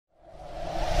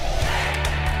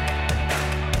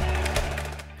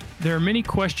There are many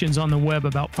questions on the web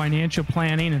about financial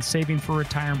planning and saving for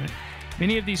retirement.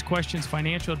 Many of these questions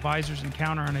financial advisors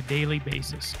encounter on a daily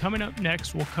basis. Coming up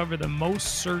next, we'll cover the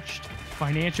most searched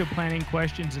financial planning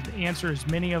questions and answer as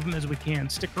many of them as we can.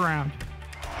 Stick around.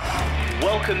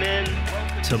 Welcome in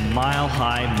to Mile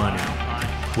High Money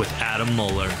with Adam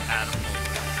Moeller.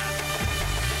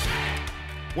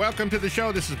 Welcome to the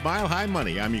show. This is Mile High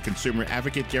Money. I'm your consumer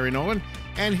advocate, Gary Nolan,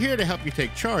 and here to help you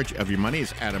take charge of your money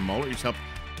is Adam Moeller. He's helped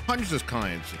hundreds of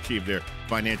clients achieve their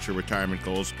financial retirement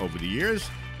goals over the years,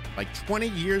 like 20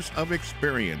 years of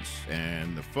experience.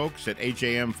 And the folks at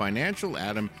AJM Financial,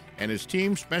 Adam and his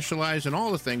team, specialize in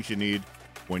all the things you need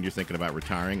when you're thinking about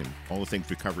retiring, and all the things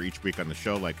we cover each week on the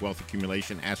show, like wealth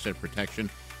accumulation, asset protection,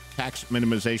 tax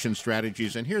minimization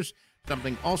strategies. And here's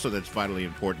something also that's vitally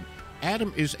important.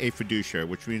 Adam is a fiduciary,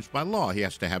 which means by law he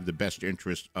has to have the best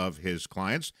interest of his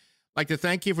clients. I'd like to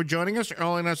thank you for joining us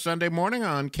early on a Sunday morning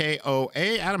on KOA.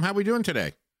 Adam, how are we doing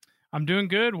today? I'm doing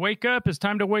good. Wake up. It's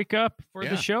time to wake up for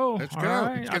the show. Let's go.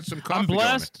 Right. Let's get some coffee. I'm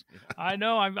blessed. I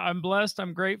know. I'm blessed.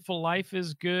 I'm grateful. Life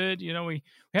is good. You know, we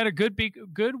had a good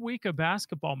week of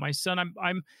basketball. My son,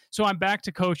 I'm back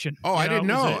to coaching. Oh, I didn't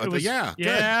know. It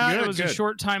was a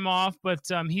short time off, but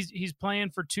he's playing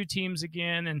for two teams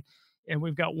again, and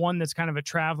we've got one that's kind of a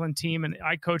traveling team, and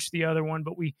I coach the other one.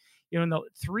 But in the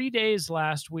 3 days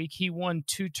last week, he won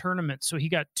two tournaments. So he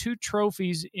got two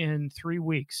trophies in 3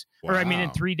 weeks. Wow.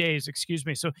 In 3 days, excuse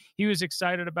me. So he was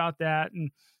excited about that.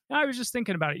 And I was just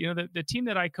thinking about it. The team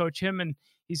that I coach, him, and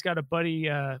he's got a buddy,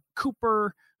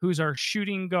 Cooper, who's our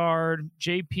shooting guard.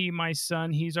 JP, my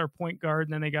son, he's our point guard.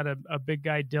 And then they got a big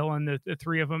guy, Dylan, the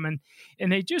three of them.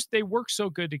 And they work so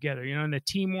good together, and the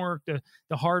teamwork, the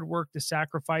hard work, the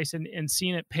sacrifice, and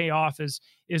seeing it pay off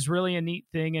is really a neat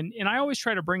thing. And I always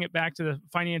try to bring it back to the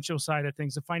financial side of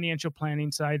things, the financial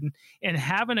planning side, and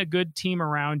having a good team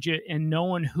around you and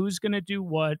knowing who's going to do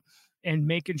what, and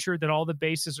making sure that all the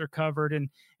bases are covered.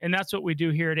 And that's what we do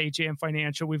here at AJM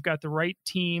Financial. We've got the right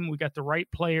team, we've got the right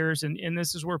players, and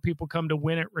this is where people come to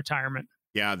win at retirement.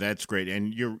 Yeah, that's great.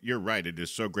 And you're right. It is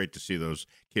so great to see those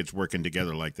kids working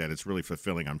together like that. It's really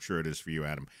fulfilling. I'm sure it is for you,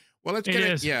 Adam. Well, let's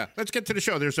get to the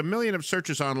show. There's a million of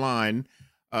searches online,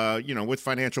 with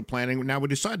financial planning. Now we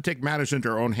decided to take matters into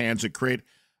our own hands and create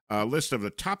a list of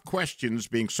the top questions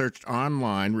being searched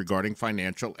online regarding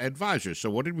financial advisors.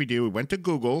 So what did we do? We went to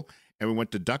Google and we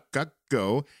went to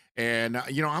DuckDuckGo. And,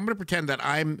 I'm going to pretend that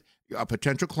I'm a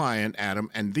potential client, Adam,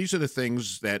 and these are the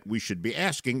things that we should be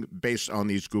asking based on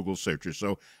these Google searches.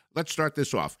 So let's start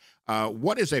this off.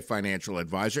 What is a financial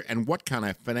advisor, and what can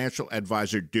a financial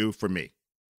advisor do for me?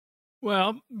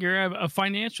 Well, a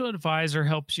financial advisor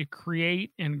helps you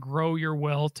create and grow your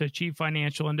wealth to achieve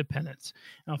financial independence.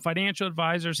 Now, financial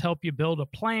advisors help you build a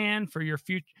plan for your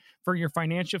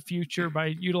financial future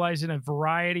by utilizing a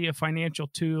variety of financial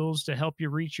tools to help you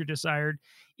reach your desired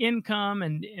income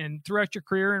and throughout your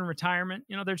career and retirement.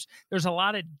 There's a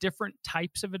lot of different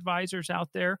types of advisors out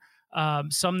there.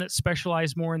 Some that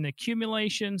specialize more in the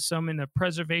accumulation, some in the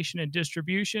preservation and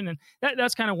distribution, and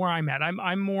that's kind of where I'm at.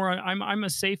 I'm a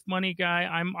safe money guy.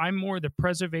 I'm more the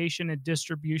preservation and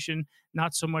distribution,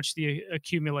 not so much the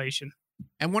accumulation.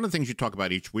 And one of the things you talk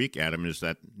about each week, Adam, is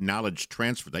that knowledge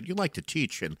transfer that you like to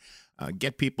teach and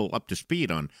get people up to speed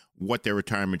on what their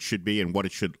retirement should be and what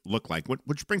it should look like.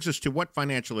 Which brings us to what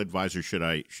financial advisor should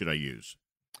I use?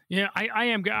 Yeah, I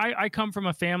am. I come from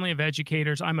a family of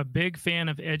educators. I'm a big fan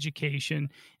of education.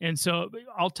 And so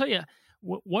I'll tell you,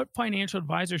 what financial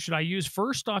advisor should I use?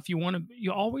 First off, you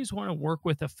always want to work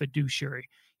with a fiduciary.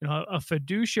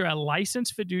 A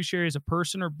licensed fiduciary is a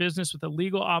person or business with a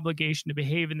legal obligation to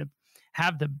behave and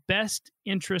have the best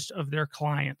interest of their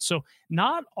client. So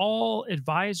not all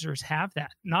advisors have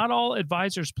that. Not all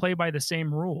advisors play by the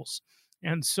same rules.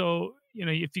 And so,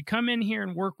 if you come in here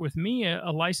and work with me,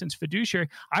 a licensed fiduciary,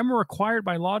 I'm required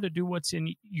by law to do what's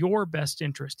in your best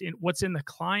interest, what's in the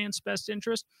client's best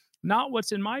interest, not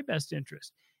what's in my best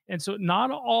interest. And so not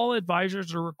all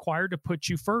advisors are required to put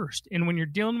you first. And when you're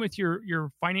dealing with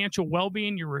your financial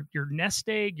well-being, your nest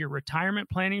egg, your retirement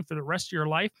planning for the rest of your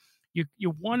life,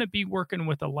 you want to be working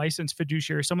with a licensed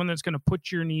fiduciary, someone that's going to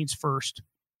put your needs first.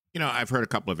 I've heard a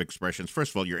couple of expressions.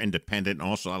 First of all, you're independent. And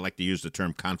also, I like to use the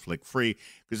term conflict-free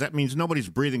because that means nobody's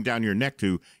breathing down your neck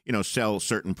to, sell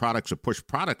certain products or push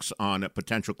products on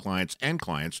potential clients and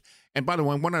clients. And by the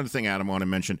way, one other thing, Adam, I want to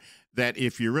mention that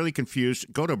if you're really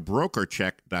confused, go to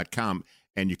brokercheck.com.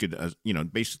 and you could,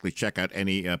 basically check out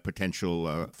any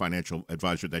potential financial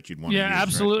advisor that you'd want to use. Yeah,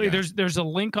 absolutely. Right? Yeah. There's a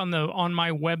link on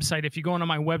my website. If you go onto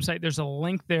my website, there's a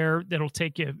link there that'll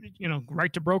take you,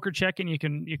 right to Broker Check, and you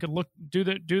can do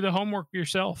the homework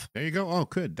yourself. There you go. Oh,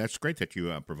 good. That's great that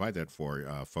you provide that for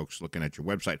folks looking at your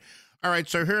website. All right,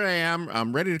 so here I am.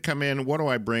 I'm ready to come in. What do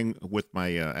I bring with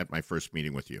my at my first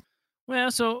meeting with you?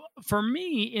 Well, so for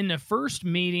me, in the first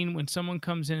meeting, when someone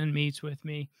comes in and meets with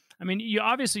me, I mean, you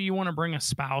want to bring a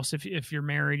spouse. If you're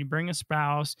married, you bring a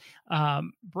spouse.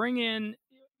 Bring in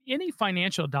any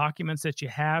financial documents that you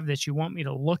have that you want me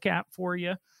to look at for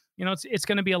you. It's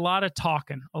going to be a lot of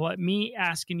talking, me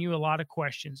asking you a lot of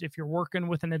questions. If you're working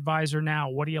with an advisor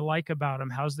now, what do you like about them?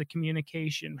 How's the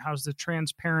communication? How's the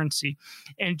transparency?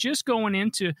 And just going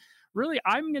into, really,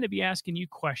 I'm going to be asking you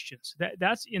questions.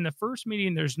 That's in the first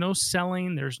meeting. There's no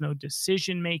selling. There's no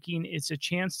decision making. It's a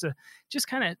chance to just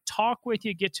kind of talk with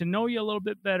you, get to know you a little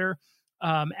bit better,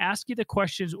 ask you the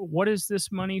questions. What is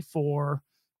this money for?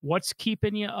 What's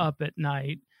keeping you up at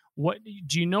night? What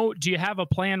do you have a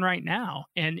plan right now?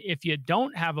 And if you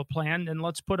don't have a plan, then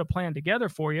let's put a plan together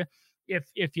for you.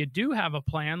 If you do have a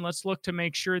plan, let's look to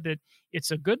make sure that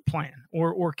it's a good plan,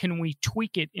 or can we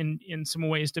tweak it in some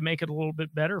ways to make it a little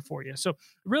bit better for you? So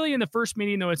really, in the first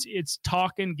meeting, though, it's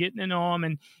talking, getting to know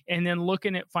them, and then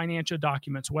looking at financial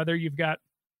documents, whether you've got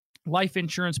life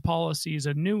insurance policies,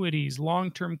 annuities,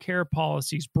 long-term care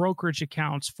policies, brokerage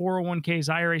accounts, 401ks,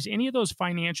 IRAs, any of those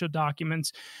financial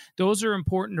documents. Those are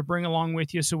important to bring along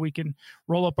with you so we can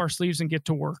roll up our sleeves and get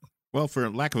to work. Well, for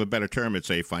lack of a better term, it's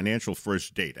a financial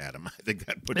first date, Adam. I think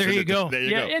that puts there it you go. There you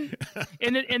go.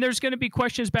 And there's going to be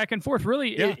questions back and forth.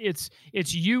 Really, yeah. it's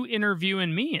you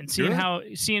interviewing me and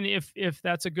seeing if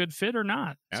that's a good fit or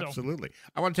not. Absolutely. So.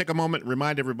 I want to take a moment and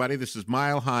remind everybody this is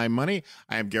Mile High Money.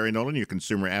 I am Gary Nolan, your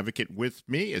consumer advocate. With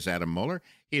me is Adam Moeller.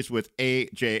 He's with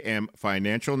AJM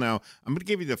Financial. Now, I'm going to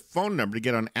give you the phone number to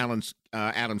get on Adam's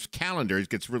calendar. He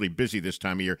gets really busy this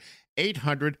time of year.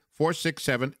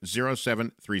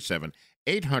 800-467-0737.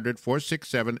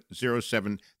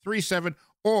 800-467-0737.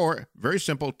 Or, very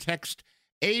simple, text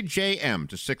AJM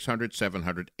to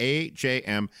 600-700.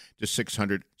 AJM to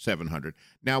 600-700.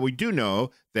 Now, we do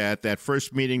know that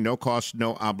first meeting, no cost,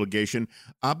 no obligation.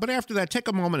 But after that, take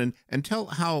a moment and tell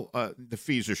how the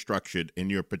fees are structured in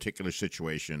your particular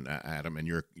situation, Adam, and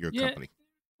your company.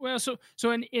 Well, so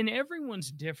in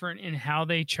everyone's different in how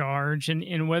they charge,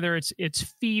 and whether it's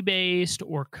fee based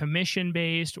or commission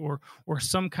based or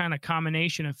some kind of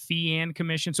combination of fee and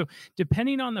commission. So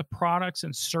depending on the products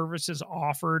and services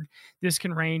offered, this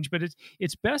can range. But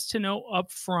it's best to know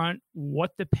upfront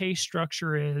what the pay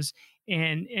structure is,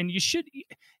 and you should.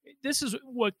 This is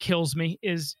what kills me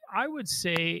is I would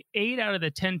say 8 out of the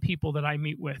 10 people that I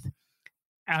meet with,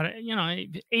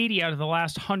 80 out of the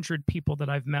last 100 people that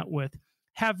I've met with,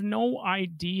 have no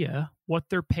idea what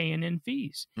they're paying in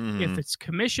fees. Mm-hmm. If it's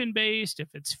commission based, if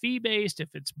it's fee based, if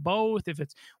it's both, if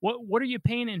it's what are you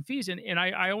paying in fees? And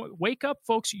I wake up,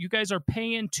 folks, you guys are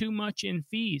paying too much in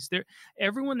fees.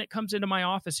 Everyone that comes into my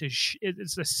office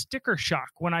it's a sticker shock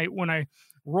when I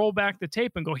roll back the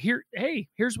tape and go,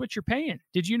 here's what you're paying.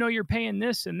 Did you know you're paying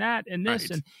this and that and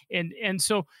this? Right. And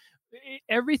so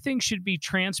everything should be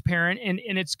transparent,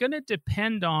 and it's going to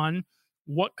depend on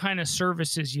what kind of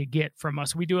services you get from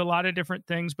us. We do a lot of different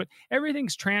things, but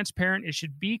everything's transparent. It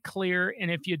should be clear. And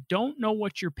if you don't know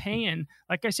what you're paying,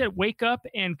 like I said, wake up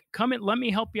and come and let me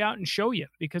help you out and show you,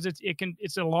 because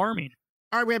it's alarming.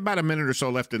 All right, we have about a minute or so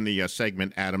left in the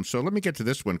segment, Adam. So let me get to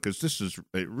this one, because this is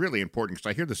really important, because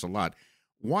I hear this a lot.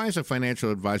 Why is a financial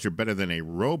advisor better than a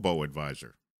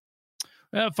robo-advisor?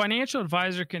 A financial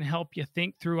advisor can help you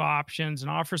think through options and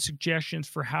offer suggestions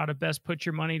for how to best put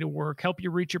your money to work, help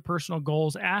you reach your personal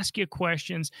goals, ask you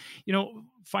questions.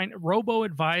 Find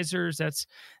robo-advisors. That's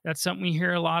something we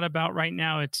hear a lot about right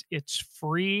now. It's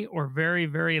free or very,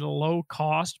 very low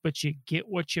cost, but you get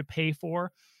what you pay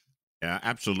for. Yeah,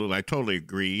 absolutely. I totally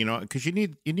agree. Because you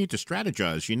need to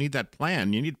strategize. You need that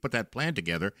plan. You need to put that plan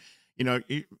together.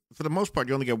 For the most part,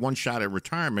 you only get one shot at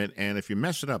retirement, and if you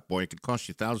mess it up, boy, it could cost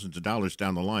you thousands of dollars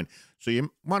down the line. So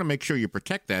you want to make sure you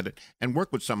protect that and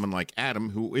work with someone like Adam,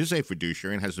 who is a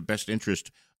fiduciary and has the best interest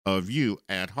of you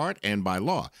at heart and by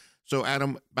law. So,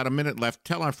 Adam, about a minute left.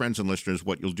 Tell our friends and listeners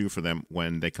what you'll do for them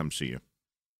when they come see you.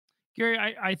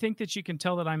 Gary, I think that you can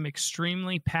tell that I'm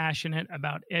extremely passionate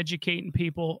about educating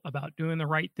people, about doing the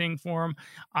right thing for them.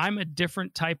 I'm a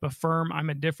different type of firm. I'm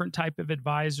a different type of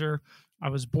advisor. I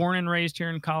was born and raised here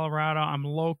in Colorado. I'm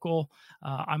local.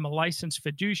 I'm a licensed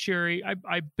fiduciary.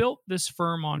 I built this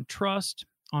firm on trust,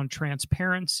 on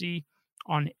transparency,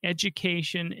 on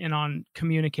education, and on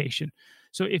communication.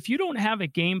 So if you don't have a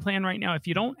game plan right now, if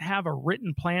you don't have a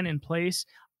written plan in place,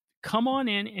 come on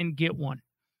in and get one.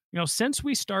 Since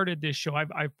we started this show,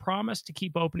 I've promised to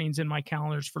keep openings in my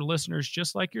calendars for listeners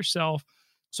just like yourself.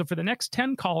 So for the next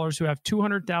 10 callers who have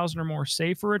 200,000 or more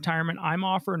saved for retirement, I'm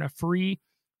offering a free,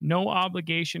 no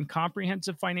obligation,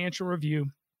 comprehensive financial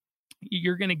review.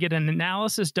 You're going to get an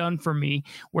analysis done for me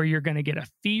where you're going to get a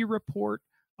fee report,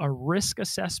 a risk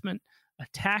assessment, a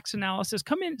tax analysis.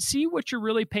 Come in, see what you're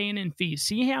really paying in fees,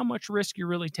 see how much risk you're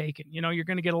really taking. You're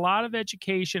going to get a lot of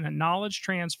education and knowledge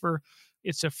transfer.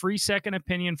 It's a free second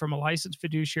opinion from a licensed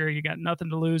fiduciary. You got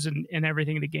nothing to lose and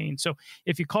everything to gain. So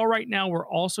if you call right now, we're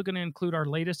also going to include our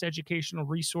latest educational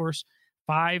resource,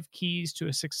 5 Keys to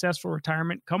a Successful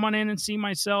Retirement. Come on in and see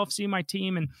myself, see my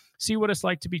team, and see what it's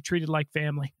like to be treated like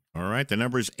family. All right. The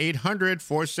number is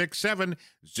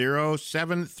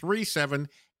 800-467-0737,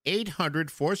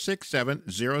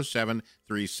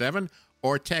 800-467-0737,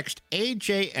 or text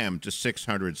AJM to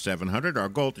 600-700. Our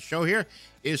goal at the show here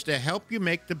is to help you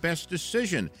make the best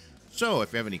decision. So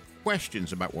if you have any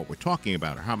questions about what we're talking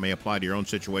about or how it may apply to your own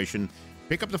situation,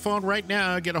 pick up the phone right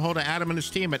now. Get a hold of Adam and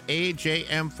his team at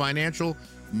AJM Financial.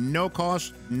 No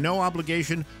cost, no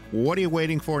obligation. What are you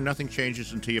waiting for? Nothing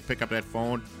changes until you pick up that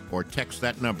phone or text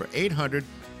that number,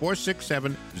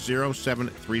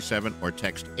 800-467-0737, or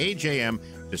text AJM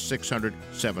to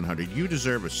 600-700. You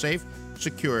deserve a safe,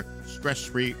 secure,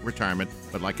 stress-free retirement.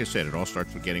 But like I said, it all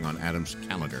starts with getting on Adam's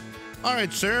calendar. All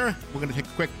right, sir, we're going to take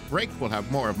a quick break. We'll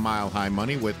have more of Mile High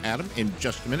Money with Adam in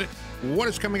just a minute. What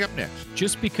is coming up next?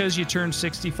 Just because you turn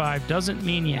 65 doesn't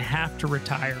mean you have to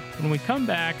retire. When we come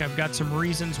back, I've got some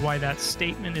reasons why that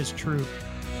statement is true.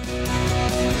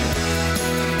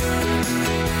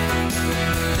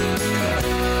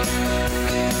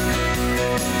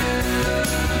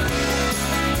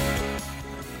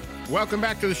 Welcome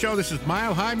back to the show. This is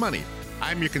Mile High Money.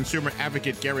 I'm your consumer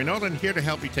advocate, Gary Nolan. Here to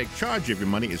help you take charge of your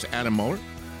money is Adam Moeller.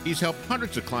 He's helped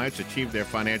hundreds of clients achieve their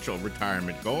financial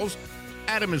retirement goals.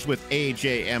 Adam is with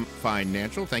AJM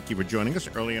Financial. Thank you for joining us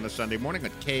early on a Sunday morning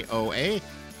at KOA.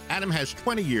 Adam has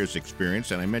 20 years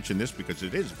experience, and I mention this because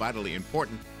it is vitally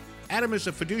important. Adam is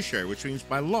a fiduciary, which means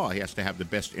by law he has to have the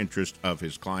best interest of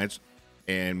his clients.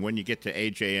 And when you get to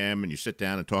AJM and you sit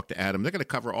down and talk to Adam, they're going to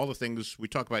cover all the things we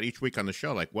talk about each week on the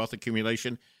show, like wealth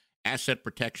accumulation, asset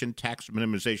protection, tax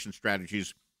minimization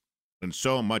strategies, and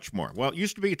so much more. Well, it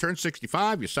used to be you turned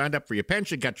 65, you signed up for your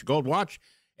pension, got your gold watch,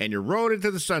 and you rode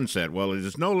into the sunset. Well, it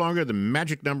is no longer the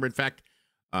magic number. In fact,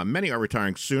 many are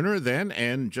retiring sooner than,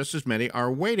 and just as many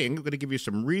are waiting. I'm going to give you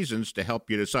some reasons to help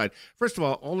you decide. First of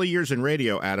all the years in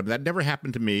radio, Adam, that never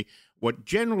happened to me. What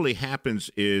generally happens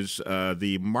is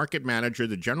the market manager,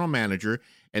 the general manager,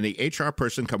 and the HR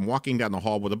person come walking down the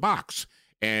hall with a box.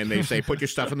 And they say, put your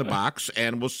stuff in the box,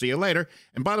 and we'll see you later.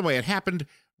 And by the way, it happened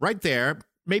right there,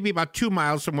 maybe about 2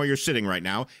 miles from where you're sitting right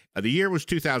now. The year was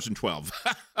 2012.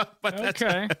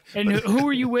 Okay. And who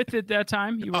were you with at that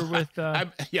time? You were with...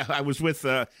 I was with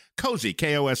Cozy,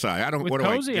 K-O-S-I. With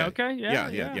Cozy, okay.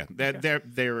 Yeah.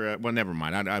 They're well, never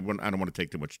mind. I don't want to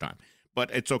take too much time. But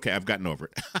it's okay. I've gotten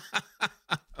over it.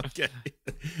 Okay.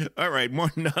 All right.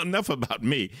 Enough about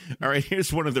me. All right.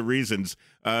 Here's one of the reasons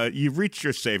you've reached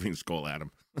your savings goal,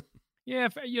 Adam. Yeah,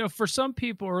 for some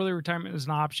people, early retirement is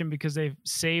an option because they've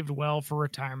saved well for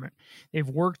retirement. They've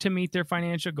worked to meet their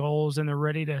financial goals, and they're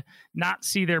ready to not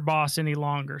see their boss any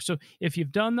longer. So if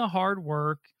you've done the hard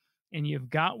work and you've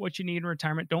got what you need in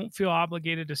retirement, don't feel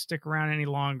obligated to stick around any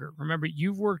longer. Remember,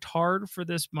 you've worked hard for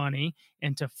this money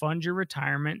and to fund your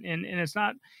retirement. And it's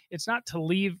not to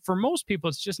leave. For most people,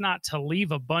 it's just not to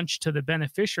leave a bunch to the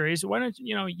beneficiaries. Why don't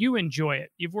you enjoy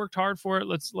it? You've worked hard for it.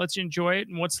 Let's enjoy it.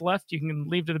 And what's left, you can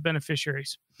leave to the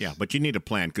beneficiaries. Yeah, but you need a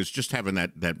plan, because just having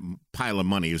that pile of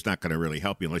money is not going to really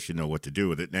help you unless you know what to do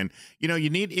with it. And, you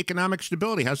need economic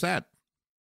stability. How's that?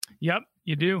 Yep,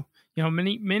 you do.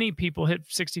 Many people hit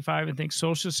 65 and think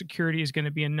Social Security is going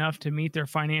to be enough to meet their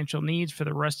financial needs for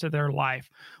the rest of their life.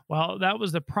 Well, that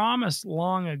was the promise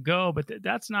long ago, but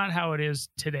that's not how it is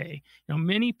today.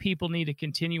 Many people need to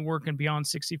continue working beyond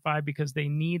 65 because they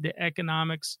need the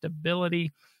economic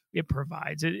stability it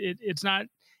provides. It's not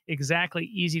exactly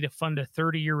easy to fund a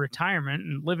 30-year retirement,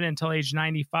 and living until age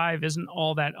 95 isn't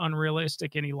all that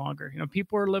unrealistic any longer.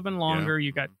 People are living longer. Yeah.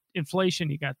 You got inflation,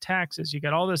 you got taxes, you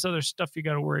got all this other stuff you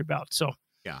got to worry about. So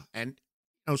yeah, and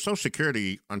Social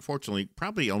Security, unfortunately,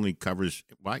 probably only covers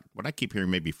what I keep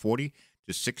hearing, maybe 40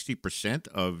 to 60%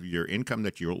 of your income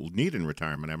that you'll need in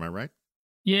retirement. Am I right?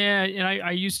 Yeah, and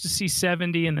I used to see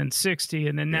 70 and then 60,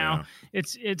 and then now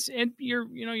it's and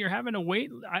you're having to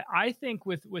wait. I think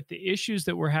with the issues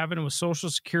that we're having with Social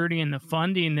Security and the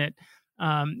funding that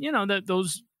that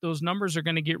those those numbers are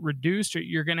going to get reduced, or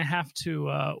you're going to have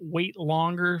to wait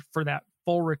longer for that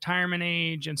full retirement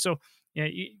age. And so, yeah,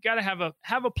 you got to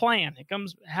have a plan.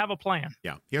 Have a plan.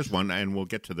 Yeah, here's one, and we'll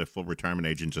get to the full retirement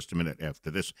age in just a minute after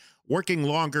this. Working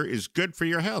longer is good for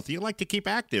your health. You like to keep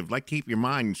active, like to keep your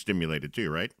mind stimulated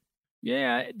too, right?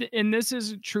 Yeah, and this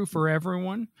isn't true for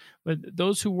everyone, but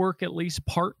those who work at least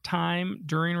part-time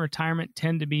during retirement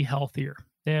tend to be healthier.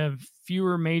 They have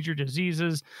fewer major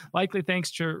diseases, likely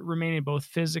thanks to remaining both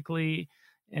physically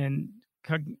and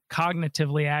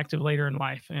cognitively active later in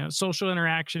life. Social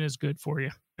interaction is good for you.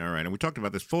 All right, and we talked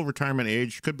about this full retirement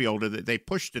age could be older. They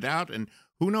pushed it out, and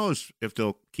who knows if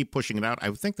they'll keep pushing it out. I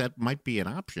think that might be an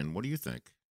option. What do you think?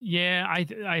 Yeah,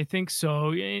 I think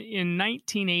so. In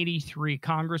 1983,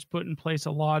 Congress put in place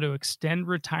a law to extend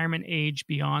retirement age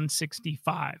beyond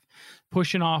 65,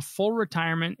 pushing off full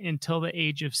retirement until the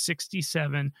age of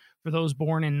 67 for those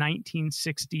born in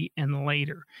 1960 and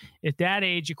later. At that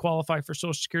age, you qualify for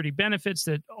Social Security benefits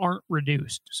that aren't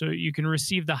reduced. So you can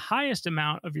receive the highest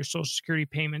amount of your Social Security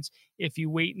payments if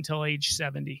you wait until age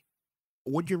 70.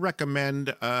 Would you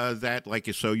recommend that,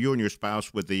 like, so you and your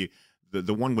spouse with the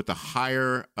one with the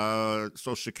higher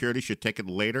Social Security should take it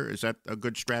later? Is that a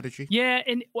good strategy? Yeah,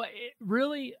 and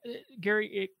really,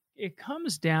 Gary, it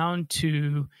comes down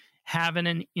to having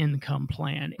an income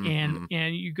plan, and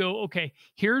you go, okay,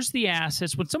 here's the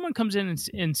assets. When someone comes in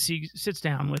and sits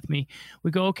down with me,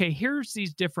 we go, okay, here's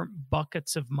these different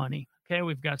buckets of money. Okay,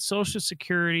 we've got Social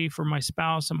Security for my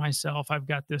spouse and myself. I've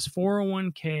got this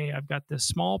 401k. I've got this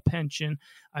small pension.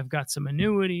 I've got some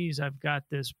annuities. I've got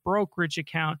this brokerage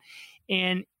account.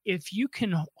 And if you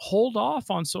can hold off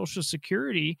on Social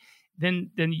Security, then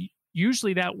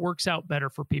usually that works out better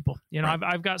for people. Right.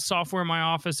 I've got software in my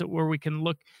office where we can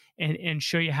look and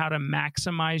show you how to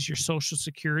maximize your Social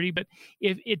Security. But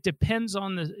if it depends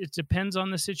on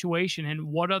the situation and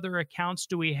what other accounts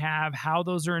do we have, how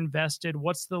those are invested,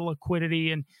 what's the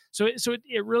liquidity, and so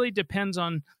it really depends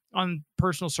on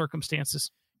personal circumstances.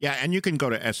 Yeah, and you can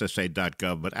go to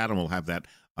SSA.gov, but Adam will have that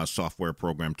software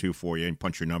program too for you, and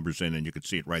punch your numbers in, and you can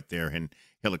see it right there, and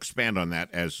he'll expand on that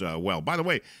as well. By the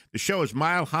way, the show is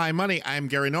Mile High Money. I'm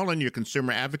Gary Nolan, your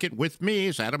consumer advocate. With me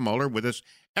is Adam Moeller, with us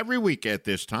every week at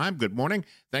this time. Good morning.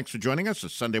 Thanks for joining us.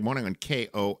 It's Sunday morning on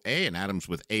KOA, and Adam's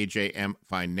with AJM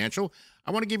Financial.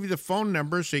 I want to give you the phone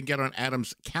number so you can get on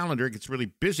Adam's calendar. It gets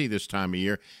really busy this time of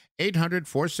year.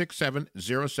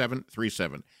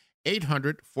 800-467-0737.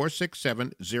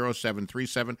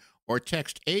 800-467-0737, or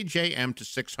text AJM to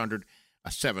 600-700.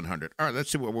 All right, let's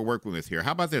see what we're working with here.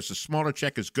 How about this? A smaller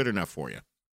check is good enough for you.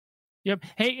 Yep.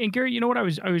 Hey, and Gary, you know what I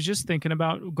was just thinking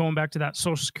about, going back to that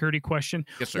Social Security question.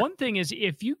 Yes, sir. One thing is,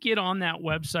 if you get on that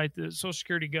website, the Social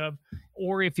Security Gov,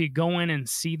 or if you go in and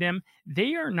see them,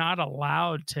 they are not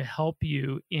allowed to help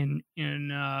you in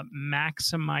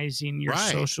maximizing your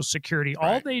Social Security.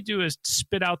 Right. All they do is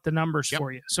spit out the numbers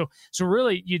for you. So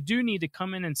really, you do need to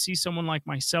come in and see someone like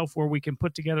myself, where we can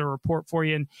put together a report for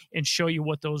you and show you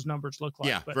what those numbers look like.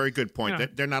 Yeah, but, very good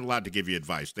point. They're not allowed to give you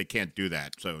advice. They can't do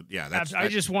that. So yeah, I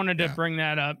just wanted to bring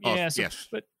that up. Oh, yes.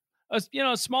 But a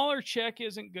smaller check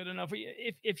isn't good enough.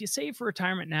 If you save for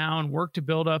retirement now and work to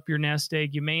build up your nest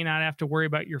egg, you may not have to worry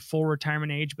about your full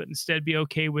retirement age, but instead be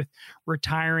okay with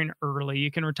retiring early.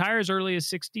 You can retire as early as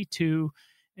 62,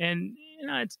 and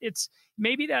it's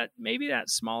maybe that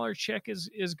smaller check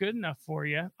is good enough for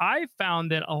you. I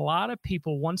found that a lot of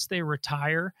people, once they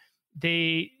retire,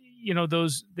 those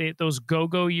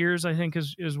go-go years, I think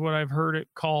is what I've heard it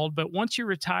called. But once you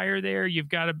retire there, you've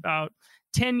got about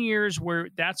 10 years where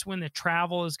that's when the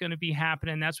travel is going to be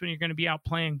happening. That's when you're going to be out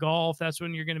playing golf. That's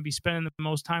when you're going to be spending the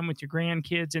most time with your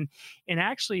grandkids. And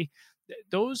actually,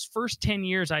 those first 10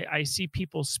 years, I see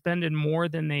people spending more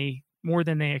than they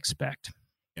expect.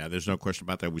 Yeah, there's no question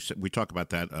about that. We talk about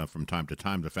that from time to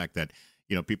time, the fact that,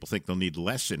 people think they'll need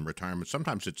less in retirement.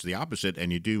 Sometimes it's the opposite,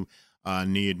 and you do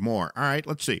need more. All right,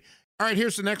 let's see. All right,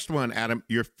 here's the next one, Adam.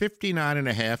 You're 59 and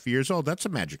a half years old. That's a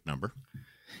magic number.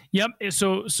 Yep.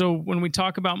 So when we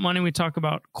talk about money, we talk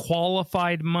about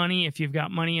qualified money. If you've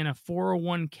got money in a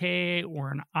 401k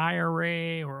or an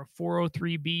IRA or a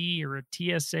 403b or a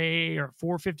TSA or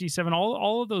 457,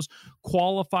 all of those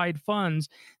qualified funds,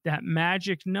 that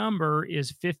magic number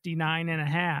is 59 and a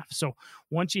half. So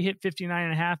once you hit 59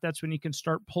 and a half, that's when you can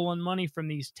start pulling money from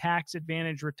these tax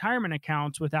advantage retirement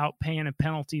accounts without paying a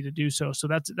penalty to do so. So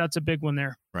that's a big one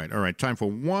there. Right. All right. Time for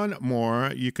one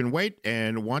more. You can wait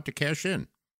and want to cash in.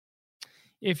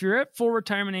 If you're at full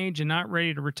retirement age and not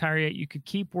ready to retire yet, you could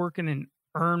keep working and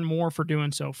earn more for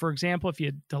doing so. For example, if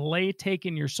you delay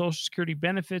taking your Social Security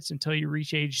benefits until you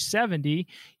reach age 70,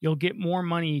 you'll get more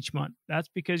money each month. That's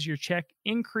because your check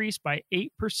increased by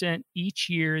 8% each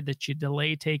year that you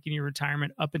delay taking your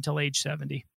retirement up until age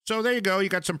 70. So there you go. You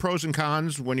got some pros and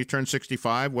cons when you turn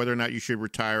 65, whether or not you should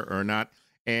retire or not.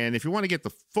 And if you want to get the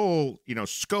full,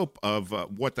 scope of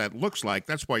what that looks like,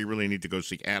 that's why you really need to go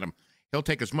see Adam. He'll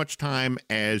take as much time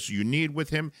as you need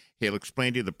with him. He'll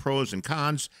explain to you the pros and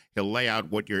cons. He'll lay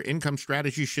out what your income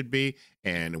strategy should be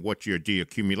and what your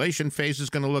deaccumulation phase is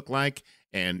going to look like.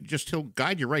 And he'll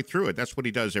guide you right through it. That's what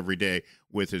he does every day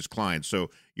with his clients.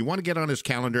 So you want to get on his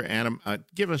calendar, Adam.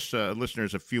 Give us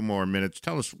listeners a few more minutes.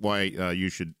 Tell us why they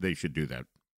should do that.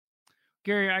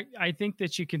 Gary, I think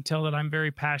that you can tell that I'm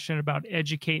very passionate about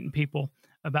educating people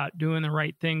about doing the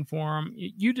right thing for them.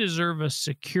 You deserve a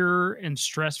secure and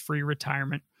stress-free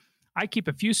retirement. I keep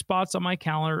a few spots on my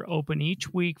calendar open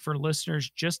each week for listeners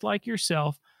just like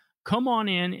yourself. Come on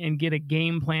in and get a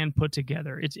game plan put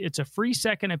together. It's a free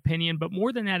second opinion, but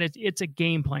more than that, it's a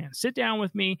game plan. Sit down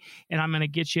with me, and I'm going to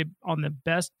get you on the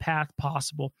best path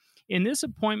possible. In this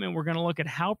appointment, we're going to look at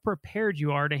how prepared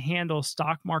you are to handle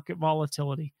stock market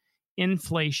volatility,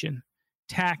 inflation,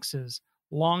 taxes,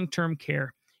 long-term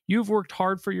care. You've worked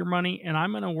hard for your money, and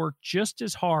I'm going to work just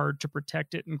as hard to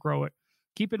protect it and grow it.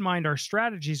 Keep in mind, our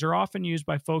strategies are often used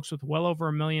by folks with well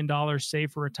over $1 million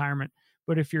saved for retirement.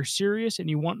 But if you're serious and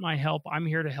you want my help, I'm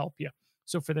here to help you.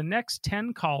 So for the next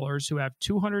 10 callers who have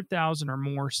 $200,000 or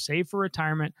more saved for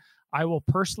retirement, I will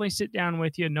personally sit down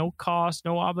with you, no cost,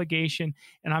 no obligation,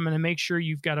 and I'm going to make sure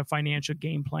you've got a financial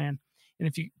game plan.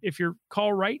 And if you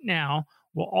call right now,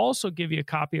 we'll also give you a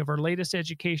copy of our latest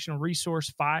educational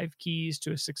resource, 5 Keys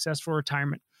to a Successful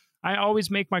Retirement. I always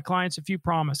make my clients a few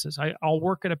promises. I'll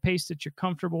work at a pace that you're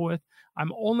comfortable with.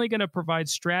 I'm only going to provide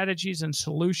strategies and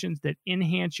solutions that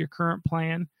enhance your current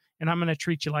plan, and I'm going to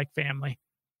treat you like family.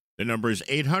 The number is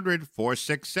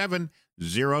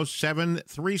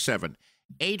 800-467-0737.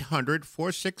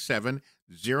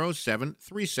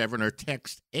 800-467-0737, or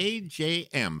text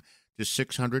AJM to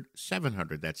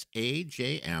 600-700. That's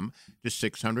AJM to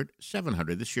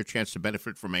 600-700. This is your chance to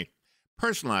benefit from a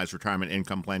personalized retirement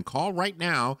income plan. Call right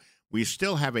now. We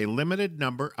still have a limited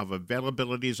number of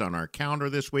availabilities on our calendar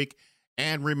this week.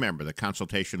 And remember, the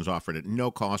consultation is offered at no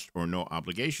cost or no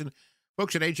obligation.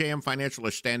 Folks at AJM Financial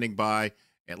are standing by.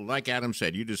 And like Adam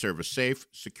said, you deserve a safe,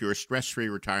 secure, stress-free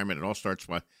retirement. It all starts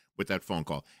with that phone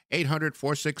call.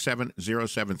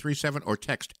 800-467-0737 or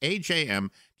text AJM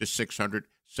to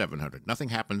 600-700. Nothing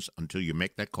happens until you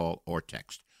make that call or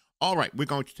text. All right, we're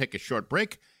going to take a short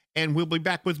break, and we'll be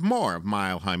back with more of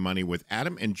Mile High Money with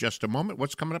Adam in just a moment.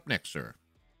 What's coming up next, sir?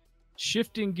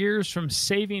 Shifting gears from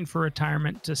saving for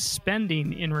retirement to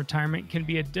spending in retirement can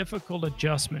be a difficult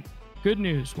adjustment. Good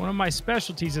news, one of my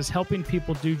specialties is helping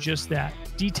people do just that.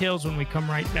 Details when we come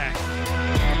right back.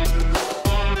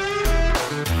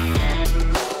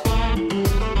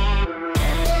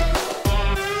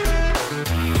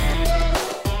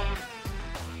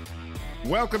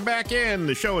 Welcome back in.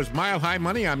 The show is Mile High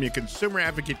Money. I'm your consumer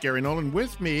advocate, Gary Nolan.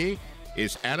 With me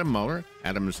is Adam Muller.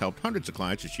 Adam has helped hundreds of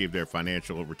clients achieve their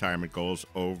financial retirement goals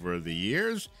over the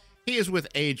years. He is with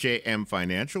AJM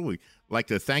Financial. We'd like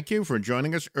to thank you for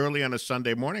joining us early on a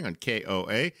Sunday morning on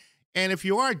KOA. And if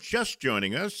you are just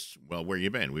joining us, well, where you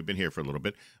been? We've been here for a little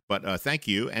bit. But thank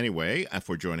you anyway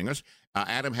for joining us.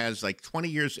 Adam has like 20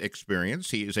 years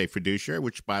experience. He is a fiduciary,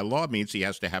 which by law means he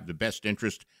has to have the best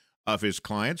interest of his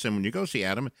clients. And when you go see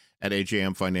Adam at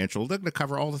AJM Financial, they're going to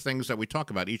cover all the things that we talk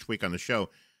about each week on the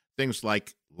show. Things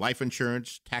like life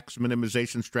insurance, tax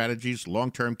minimization strategies,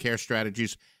 long-term care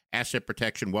strategies, asset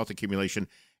protection, wealth accumulation,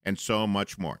 and so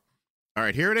much more. All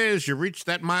right, here it is. You reached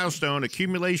that milestone,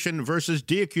 accumulation versus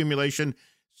deaccumulation,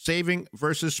 saving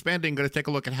versus spending. Going to take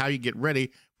a look at how you get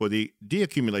ready for the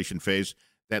deaccumulation phase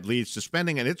that leads to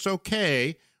spending. And it's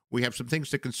okay. We have some things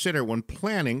to consider when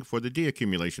planning for the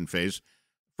deaccumulation phase.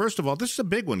 First of all, this is a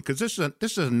big one because this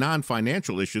is a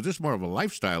non-financial issue. This is more of a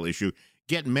lifestyle issue.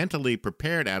 Get mentally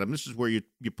prepared, Adam. This is where you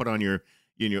put on your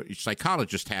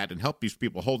psychologist hat and help these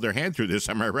people hold their hand through this.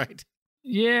 Am I right?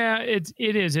 Yeah, it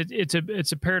is. It's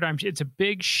a paradigm. It's a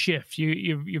big shift.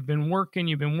 You've been working,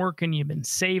 you've been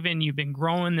saving, you've been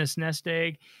growing this nest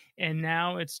egg, and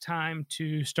now it's time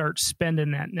to start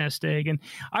spending that nest egg. And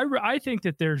I think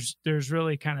that there's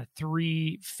really kind of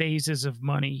 3 phases of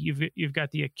money. You've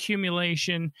got the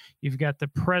accumulation, you've got the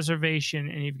preservation,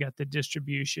 and you've got the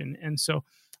distribution. And so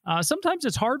sometimes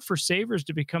it's hard for savers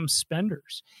to become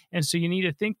spenders, and so you need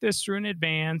to think this through in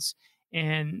advance.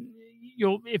 And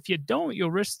if you don't,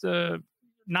 you'll risk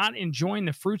not enjoying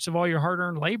the fruits of all your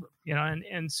hard-earned labor,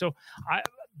 and so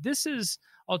this is,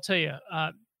 I'll tell you,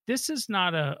 this is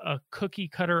not a cookie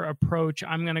cutter approach.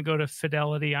 I'm going to go to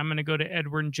Fidelity. I'm going to go to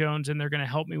Edward Jones, and they're going to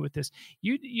help me with this.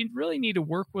 You really need to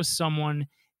work with someone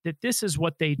that this is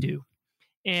what they do.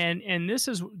 And this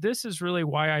is really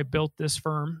why I built this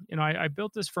firm. I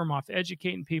built this firm off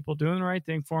educating people, doing the right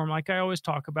thing for them, like I always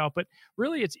talk about. But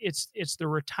really, it's the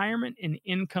retirement and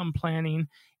income planning,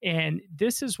 and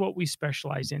this is what we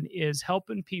specialize in: is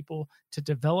helping people to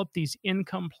develop these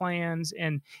income plans.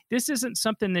 And this isn't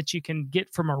something that you can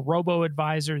get from a robo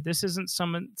advisor. This isn't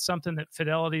something that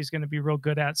Fidelity is going to be real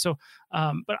good at. So,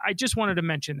 but I just wanted to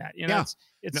mention that.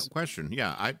 It's no question.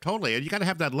 Yeah, I totally. And you got to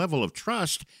have that level of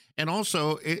trust. And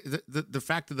also, the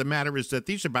fact of the matter is that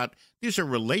these are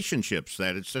relationships.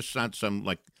 That it's just not some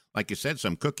like you said,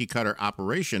 some cookie cutter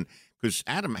operation. Because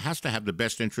Adam has to have the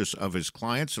best interests of his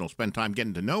clients, and he'll spend time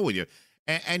getting to know with you.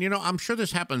 And I'm sure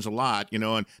this happens a lot.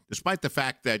 And despite the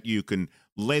fact that you can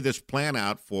lay this plan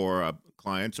out for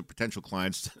clients or potential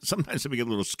clients, sometimes they get a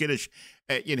little skittish.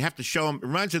 You have to show them. It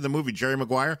reminds you of the movie Jerry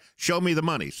Maguire. Show me the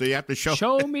money. So you have to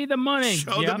show me the money.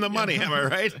 Show them the money. Am I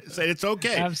right? Say it's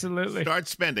okay. Absolutely. Start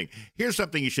spending. Here's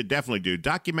something you should definitely do: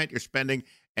 document your spending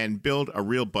and build a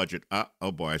real budget.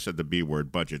 Oh boy, I said the B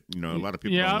word, budget. A lot of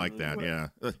people don't like that. Yeah.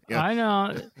 I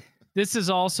know. This is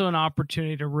also an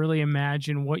opportunity to really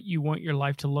imagine what you want your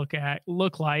life to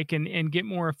look like and get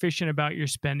more efficient about your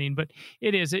spending. But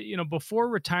before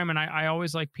retirement, I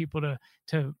always like people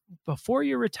to before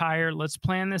you retire, let's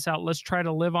plan this out. Let's try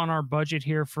to live on our budget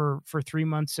here for 3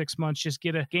 months, 6 months. Just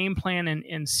get a game plan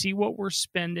and see what we're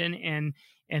spending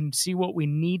and see what we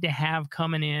need to have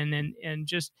coming in and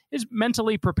just is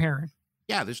mentally preparing.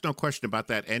 Yeah, there's no question about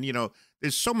that. And,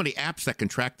 there's so many apps that can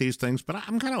track these things, but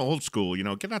I'm kind of old school.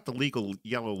 Get out the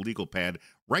yellow legal pad,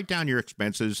 write down your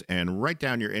expenses and write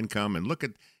down your income and look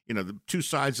at, the two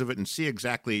sides of it and see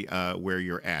exactly where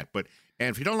you're at. And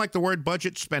if you don't like the word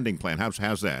budget, spending plan,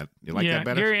 how's that? You like that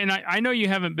better? Gary, and I know you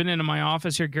haven't been into my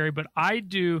office here, Gary, but I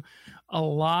do a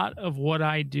lot of what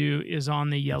I do is on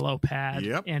the yellow pad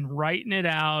and writing it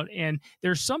out. And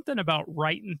there's something about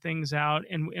writing things out.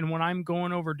 And when I'm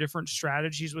going over different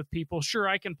strategies with people, sure,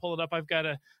 I can pull it up. I've got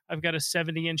a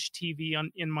 70-inch TV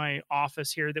in my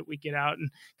office here that we get out, and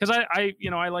because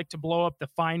I like to blow up the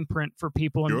fine print for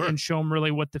people and show them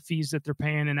really what the fees that they're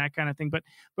paying and that kind of thing.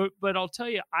 But I'll tell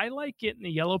you, I like getting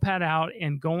the yellow pad out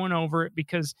and going over it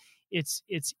because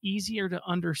it's easier to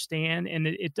understand, and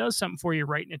it does something for you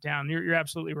writing it down. You're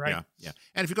absolutely right. Yeah.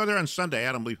 And if you go there on Sunday,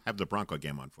 Adam, we have the Bronco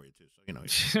game on for you too.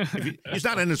 So he's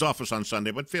not in his office on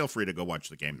Sunday, but feel free to go watch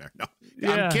the game there. No,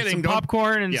 I'm kidding. Some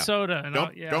popcorn and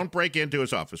soda. Don't break into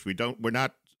his office. We're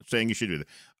not saying you should do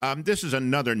that. This is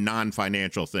another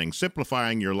non-financial thing: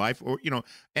 simplifying your life, or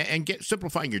and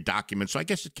simplifying your documents. So I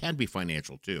guess it can be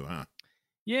financial too, huh?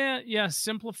 Yeah.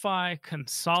 Simplify,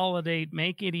 consolidate,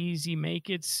 make it easy, make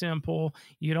it simple.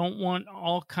 You don't want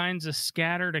all kinds of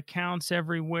scattered accounts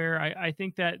everywhere. I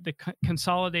think that the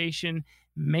consolidation,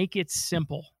 make it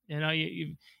simple.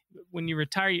 When you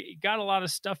retire, you got a lot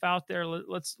of stuff out there.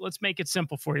 Let's make it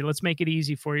simple for you. Let's make it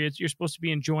easy for you. You're supposed to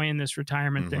be enjoying this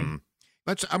retirement thing.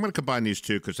 I'm going to combine these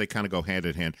two because they kind of go hand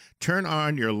in hand. Turn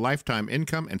on your lifetime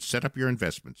income and set up your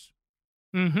investments.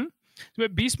 Mm-hmm.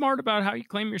 But be smart about how you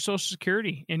claim your Social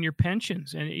Security and your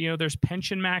pensions. And, there's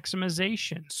pension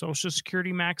maximization, Social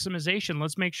Security maximization.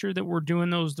 Let's make sure that we're doing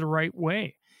those the right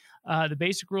way. The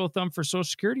basic rule of thumb for Social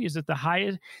Security is that the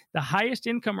highest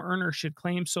income earner should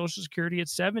claim Social Security at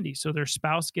 70, so their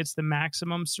spouse gets the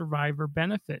maximum survivor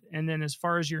benefit. And then, as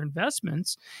far as your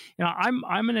investments,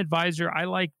 I'm an advisor. I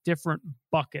like different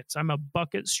buckets. I'm a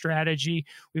bucket strategy.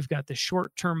 We've got the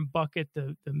short-term bucket,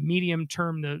 the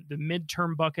medium-term, the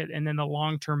mid-term bucket, and then the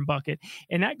long-term bucket.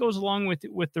 And that goes along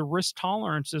with the risk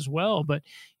tolerance as well. But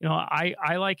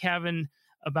I like having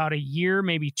about a year,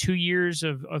 maybe 2 years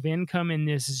of income in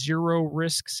this zero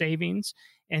risk savings.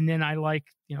 And then I like,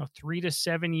 3 to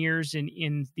 7 years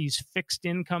in these fixed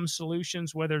income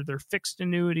solutions, whether they're fixed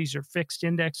annuities or fixed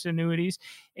index annuities,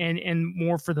 and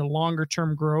more for the longer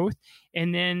term growth.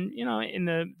 And then, in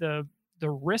the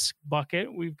risk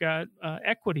bucket, we've got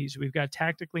equities, we've got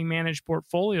tactically managed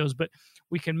portfolios, but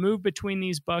we can move between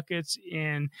these buckets,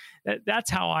 and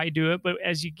that's how I do it. But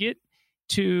as you get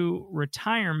to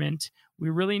retirement, we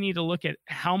really need to look at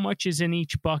how much is in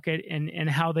each bucket and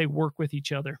how they work with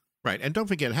each other. Right. And don't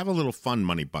forget, have a little fun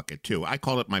money bucket, too. I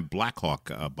call it my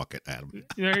Blackhawk bucket, Adam.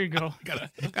 There you go. Gotta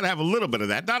have a little bit of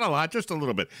that. Not a lot, just a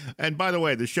little bit. And by the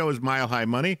way, the show is Mile High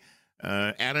Money.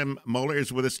 Adam Moeller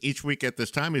is with us each week at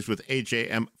this time. He's with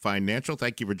AJM Financial.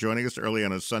 Thank you for joining us early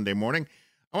on a Sunday morning.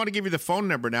 I want to give you the phone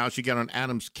number now so you get on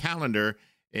Adam's calendar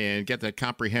and get that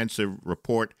comprehensive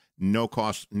report. No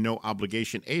cost, no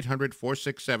obligation.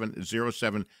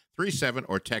 800-467-0737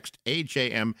 or text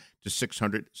AJM to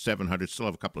 600-700. Still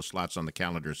have a couple of slots on the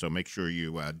calendar, so make sure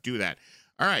you do that.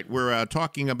 All right, we're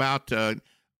talking about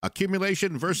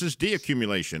accumulation versus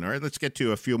deaccumulation. All right, let's get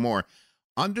to a few more.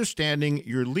 Understanding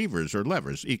your levers or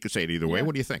levers. You could say it either way.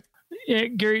 What do you think? Yeah,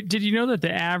 Gary, did you know that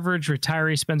the average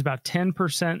retiree spends about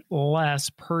 10% less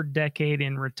per decade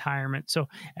in retirement? So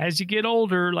as you get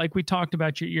older, like we talked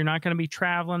about, you're not going to be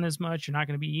traveling as much. You're not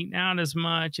going to be eating out as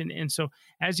much. And so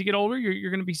as you get older, you're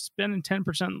going to be spending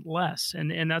 10% less.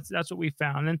 And that's what we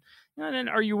found. And then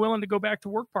are you willing to go back to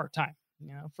work part-time?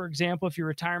 For example, if your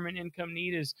retirement income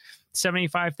need is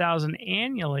 $75,000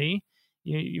 annually,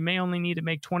 you may only need to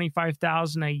make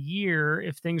 $25,000 a year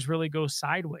if things really go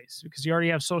sideways, because you already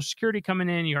have Social Security coming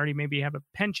in. You already maybe have a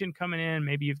pension coming in.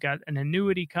 Maybe you've got an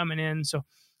annuity coming in. So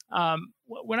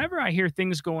whenever I hear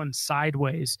things going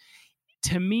sideways,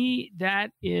 to me,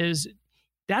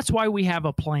 that's why we have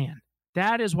a plan.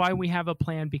 That is why we have a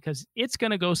plan, because it's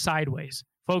going to go sideways.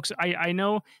 Folks, I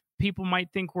know people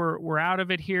might think we're out of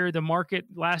it here.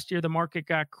 Last year, the market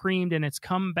got creamed and it's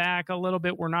come back a little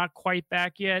bit. We're not quite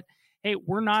back yet. Hey,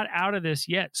 we're not out of this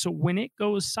yet. So when it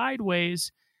goes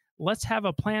sideways, let's have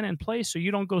a plan in place so you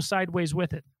don't go sideways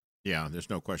with it. Yeah, there's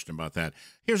no question about that.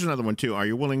 Here's another one, too. Are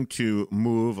you willing to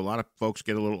move? A lot of folks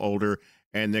get a little older,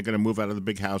 and they're going to move out of the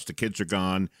big house. The kids are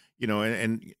gone,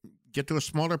 and get to a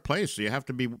smaller place. So you have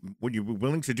to be, would you be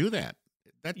willing to do that?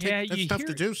 That's tough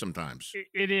to do sometimes.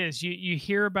 It is. You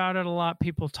hear about it a lot.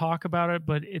 People talk about it,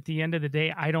 but at the end of the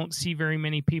day, I don't see very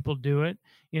many people do it.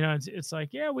 It's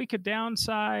like, yeah, we could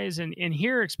downsize. And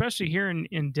here, especially here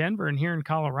in Denver and here in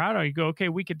Colorado, you go, okay,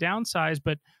 we could downsize,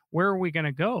 but where are we going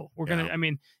to go?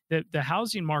 The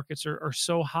housing markets are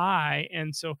so high.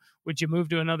 And so would you move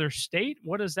to another state?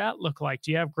 What does that look like? Do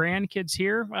you have grandkids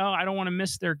here? Well, I don't want to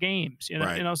miss their games,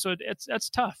 Right. So that's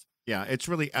tough. Yeah, it's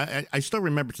really, I still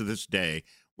remember to this day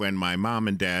when my mom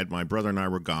and dad, my brother and I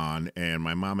were gone, and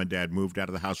my mom and dad moved out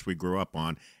of the house we grew up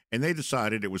on, and they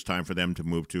decided it was time for them to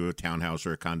move to a townhouse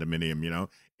or a condominium,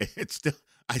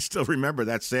 I still remember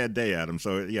that sad day, Adam.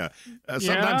 So, yeah,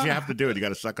 sometimes you have to do it. You got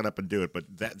to suck it up and do it, but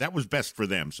that was best for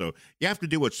them. So you have to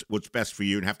do what's best for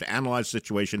you and have to analyze the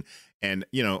situation, and,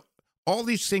 all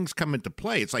these things come into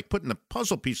play. It's like putting the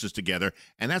puzzle pieces together,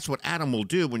 and that's what Adam will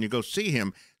do when you go see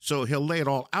him. So he'll lay it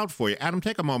all out for you. Adam,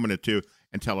 take a moment or two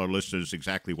and tell our listeners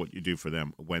exactly what you do for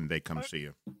them when they come see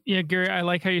you. Yeah, Gary, I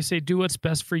like how you say do what's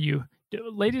best for you.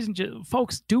 Ladies and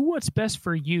folks, do what's best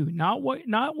for you, not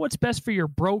what's best for your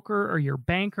broker or your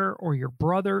banker or your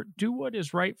brother. Do what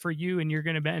is right for you, and you're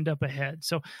going to end up ahead.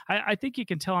 So I think you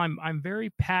can tell I'm very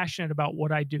passionate about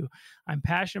what I do. I'm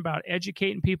passionate about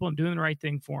educating people and doing the right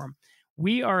thing for them.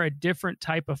 We are a different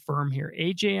type of firm here.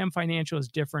 AJM Financial is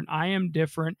different. I am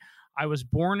different. I was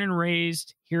born and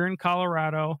raised here in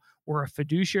Colorado. We're a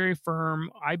fiduciary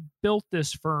firm. I built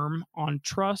this firm on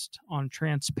trust, on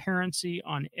transparency,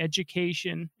 on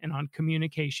education, and on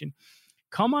communication.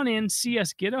 Come on in, see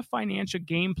us, get a financial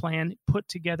game plan put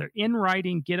together. In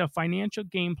writing, get a financial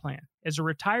game plan. As a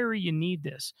retiree, you need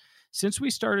this. Since we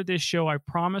started this show, I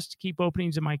promised to keep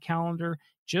openings in my calendar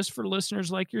just for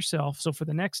listeners like yourself. So for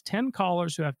the next 10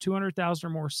 callers who have $200,000 or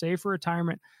more saved for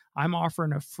retirement, I'm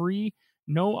offering a free,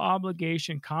 no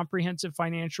obligation, comprehensive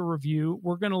financial review.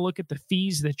 We're going to look at the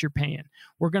fees that you're paying.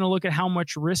 We're going to look at how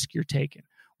much risk you're taking.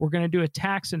 We're going to do a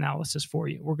tax analysis for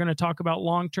you. We're going to talk about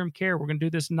long-term care. We're going to do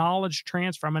this knowledge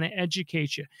transfer. I'm going to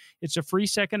educate you. It's a free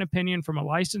second opinion from a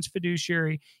licensed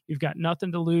fiduciary. You've got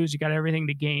nothing to lose. You got everything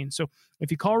to gain. So if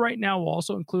you call right now, we'll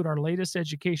also include our latest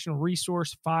educational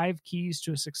resource, 5 Keys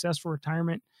to a Successful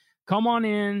Retirement. Come on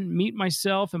in, meet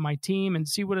myself and my team, and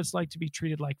see what it's like to be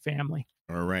treated like family.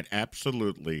 All right.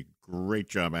 Absolutely. Great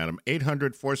job, Adam.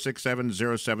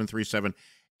 800-467-0737.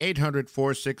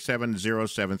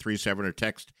 800-467-0737 or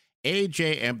text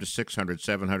AJM to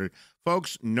 600-700.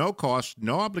 Folks, no cost,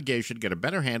 no obligation. Get a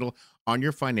better handle on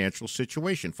your financial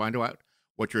situation. Find out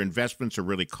what your investments are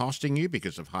really costing you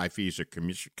because of high fees or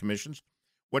commissions,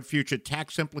 what future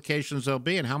tax implications there'll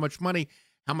be, and how much money,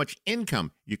 how much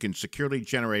income you can securely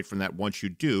generate from that once you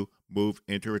do move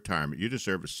into retirement. You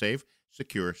deserve a safe,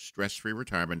 secure, stress-free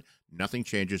retirement. Nothing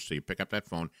changes, so you pick up that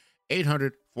phone.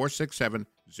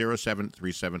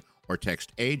 800-467-0737 or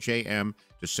text AJM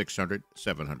to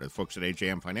 600-700. Folks at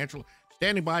AJM Financial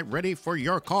standing by, ready for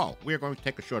your call. We are going to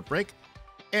take a short break,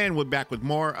 and we'll be back with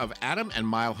more of Adam and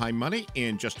Mile High Money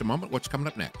in just a moment. What's coming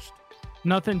up next?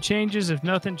 Nothing changes if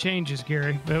nothing changes,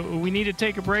 Gary. We need to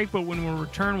take a break, but when we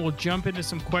return, we'll jump into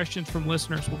some questions from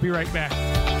listeners. We'll be right back.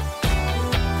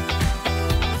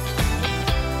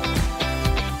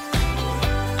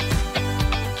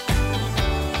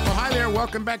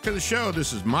 welcome back to the show.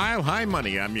 This is Mile High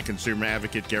Money. I'm your consumer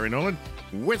advocate, Gary Nolan.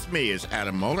 With me is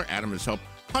Adam Moeller. Adam has helped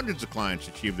hundreds of clients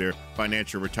achieve their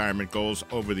financial retirement goals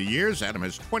over the years. Adam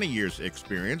has 20 years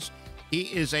experience. He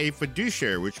is a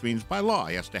fiduciary, which means by law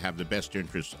he has to have the best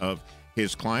interests of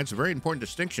his clients. A very important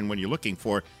distinction when you're looking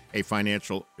for a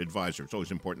financial advisor. It's always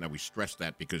important that we stress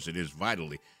that because it is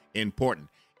vitally important.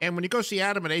 And when you go see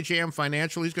Adam at AJM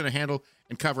Financial, he's going to handle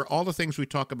and cover all the things we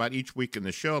talk about each week in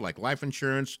the show, like life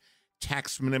insurance,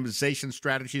 tax minimization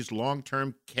strategies,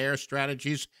 long-term care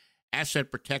strategies,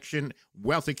 asset protection,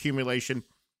 wealth accumulation,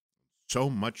 so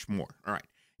much more. All right,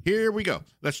 here we go.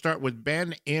 Let's start with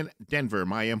Ben in Denver.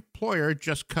 My employer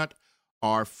just cut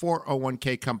our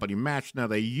 401k company match. Now,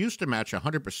 they used to match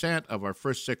 100% of our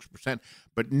first 6%,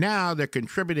 but now they're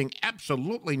contributing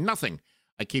absolutely nothing.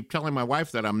 I keep telling my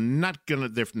wife that I'm not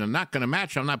going to, if they're not going to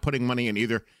match, I'm not putting money in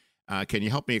either. Can you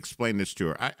help me explain this to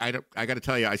her? I got to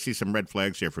tell you, I see some red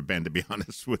flags here for Ben, to be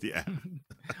honest with you.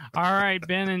 All right,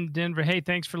 Ben in Denver. Hey,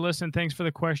 thanks for listening. Thanks for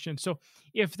the question. So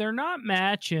if they're not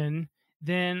matching,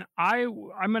 then I'm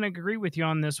going to agree with you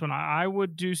on this one. I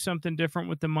would do something different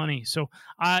with the money. So,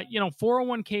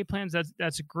 401k plans,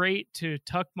 that's great to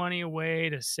tuck money away,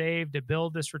 to save, to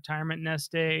build this retirement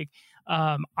nest egg.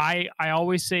 I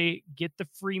always say get the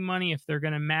free money. If they're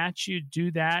going to match you, do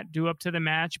that, do up to the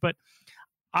match. But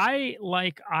I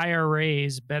like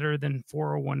IRAs better than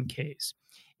 401ks.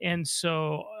 And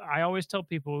so I always tell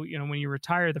people, when you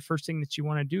retire, the first thing that you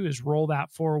want to do is roll that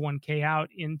 401k out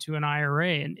into an IRA.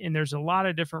 And there's a lot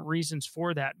of different reasons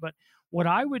for that. But what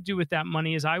I would do with that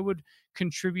money is I would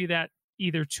contribute that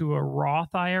either to a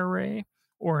Roth IRA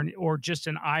or just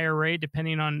an IRA,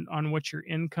 depending on what your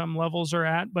income levels are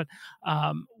at. But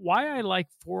why I like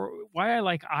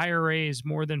IRAs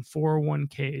more than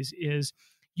 401ks is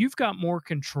you've got more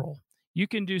control. You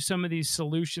can do some of these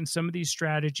solutions, some of these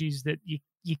strategies that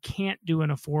you can't do in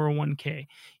a 401k.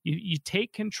 You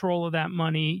take control of that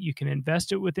money. You can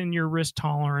invest it within your risk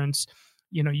tolerance.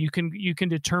 You can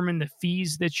determine the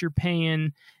fees that you're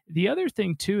paying. The other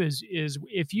thing too is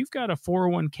if you've got a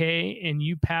 401k and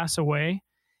you pass away,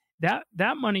 that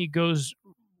money goes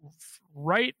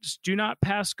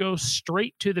goes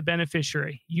straight to the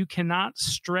beneficiary. You cannot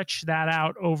stretch that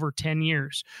out over 10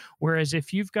 years. Whereas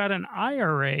if you've got an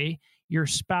IRA, your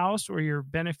spouse or your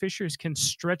beneficiaries can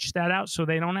stretch that out so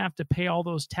they don't have to pay all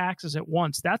those taxes at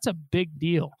once. That's a big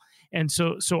deal. And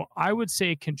so I would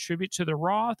say contribute to the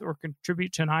Roth or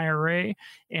contribute to an IRA.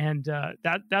 And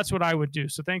that's what I would do.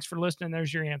 So thanks for listening.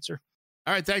 There's your answer.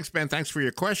 All right. Thanks, Ben. Thanks for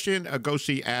your question. Go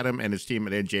see Adam and his team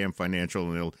at NJM Financial,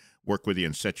 and they'll work with you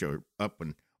and set you up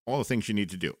and all the things you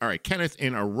need to do. All right. Kenneth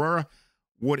in Aurora.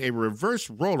 Would a reverse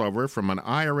rollover from an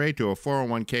IRA to a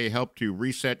 401k help to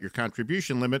reset your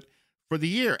contribution limit for the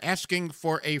year? Asking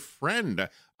for a friend.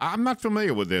 I'm not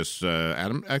familiar with this,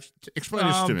 Adam. Explain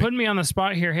this to me. Putting me on the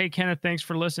spot here. Hey, Kenneth, thanks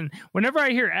for listening. Whenever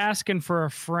I hear asking for a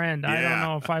friend, yeah.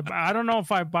 I don't know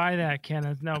if I buy that,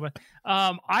 Kenneth. No, but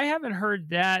I haven't heard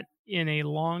that in a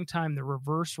long time, the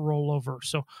reverse rollover.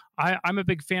 So I'm a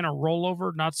big fan of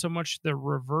rollover, not so much the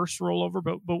reverse rollover,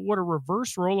 but what a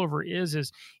reverse rollover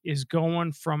is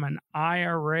going from an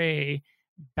IRA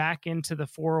back into the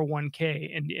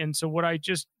 401k. And so what I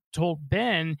just told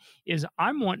Ben is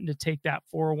I'm wanting to take that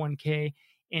 401k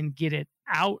and get it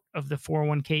out of the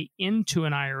 401k into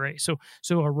an IRA. So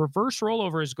a reverse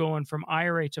rollover is going from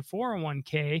IRA to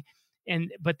 401k.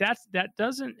 But that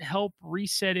doesn't help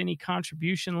reset any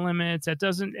contribution limits. It's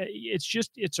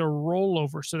a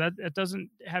rollover. So that doesn't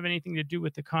have anything to do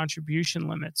with the contribution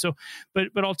limit. So, but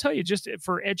I'll tell you, just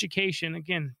for education,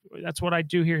 again, that's what I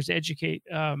do here is educate.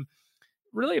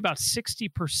 Really about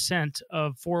 60%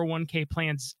 of 401k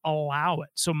plans allow it.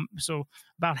 So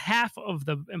about half of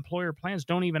the employer plans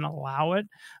don't even allow it.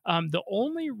 The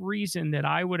only reason that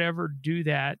I would ever do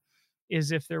that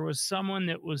is if there was someone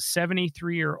that was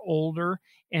 73 or older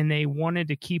and they wanted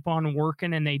to keep on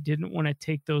working and they didn't want to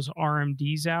take those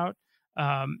RMDs out,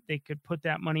 they could put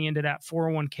that money into that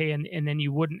 401k and then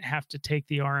you wouldn't have to take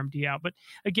the RMD out. But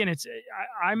again,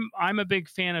 I'm a big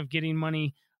fan of getting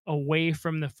money away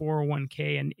from the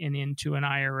 401k and into an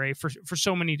IRA for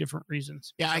so many different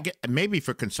reasons. Yeah, I get maybe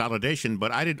for consolidation,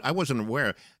 but I wasn't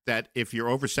aware that if you're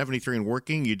over 73 and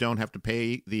working, you don't have to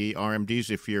pay the RMDs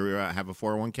if you have a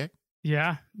 401k.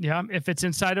 Yeah. If it's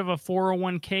inside of a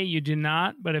 401k, you do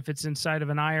not. But if it's inside of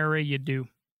an IRA, you do.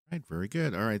 Right. Very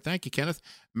good. All right. Thank you, Kenneth.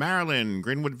 Marilyn,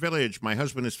 Greenwood Village. My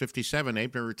husband is 57,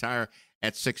 able to retire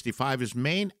at 65. His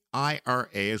main IRA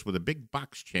is with a big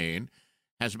box chain,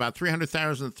 has about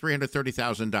 $300,000,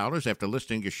 $330,000. After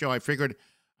listening to your show, I figured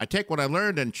I'd take what I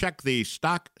learned and check the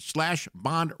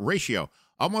stock/bond ratio.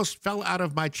 Almost fell out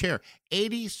of my chair.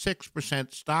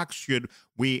 86% stocks. Should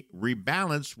we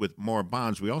rebalance with more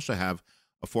bonds? We also have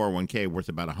a 401k worth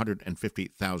about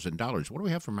 $150,000. What do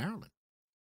we have for Marilyn?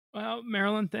 Well,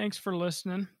 Marilyn, thanks for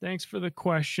listening. Thanks for the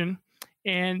question.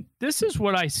 And this is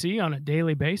what I see on a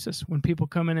daily basis when people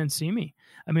come in and see me.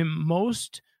 I mean,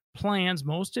 most plans,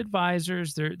 most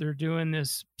advisors, they're doing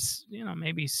this,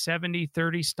 maybe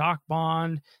 70-30 stock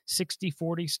bond,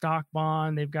 60-40 stock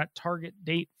bond. They've got target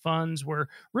date funds where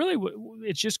really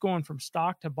it's just going from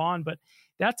stock to bond, but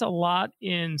that's a lot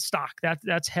in stock.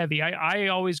 That's heavy. I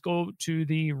always go to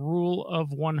the rule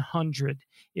of 100.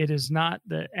 It is not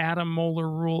the Adam Moeller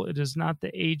rule. It is not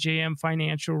the AJM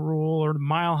financial rule or the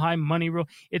Mile High Money rule.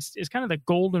 It's kind of the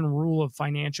golden rule of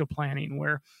financial planning,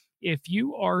 where if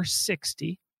you are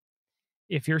 60,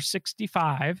 if you're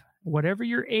 65, whatever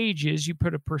your age is, you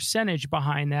put a percentage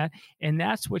behind that, and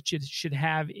that's what you should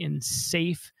have in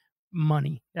safe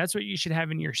money. That's what you should have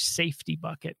in your safety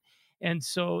bucket. And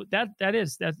so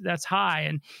that's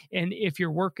high. And if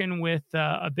you're working with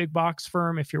a big box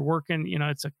firm, if you're working,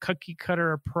 it's a cookie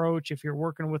cutter approach. If you're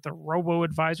working with a robo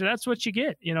advisor, that's what you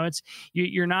get.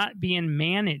 You're not being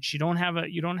managed. You don't have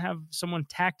someone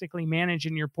tactically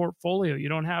managing your portfolio. You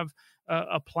don't have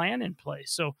a plan in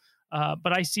place. So.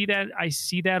 But I see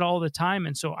that all the time,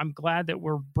 and so I'm glad that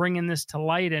we're bringing this to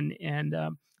light, and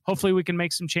hopefully we can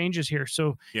make some changes here.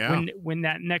 So when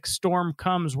that next storm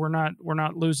comes, we're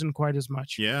not losing quite as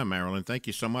much. Yeah, Marilyn, thank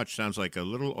you so much. Sounds like a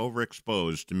little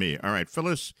overexposed to me. All right,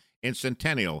 Phyllis in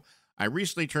Centennial. I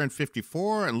recently turned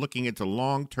 54 and looking into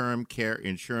long-term care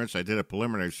insurance. I did a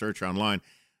preliminary search online.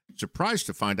 Surprised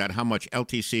to find out how much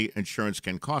LTC insurance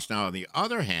can cost. Now, on the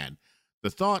other hand, the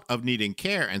thought of needing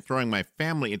care and throwing my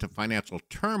family into financial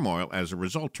turmoil as a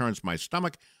result turns my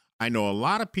stomach. I know a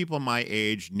lot of people my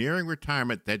age nearing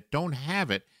retirement that don't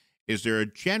have it. Is there a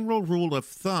general rule of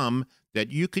thumb that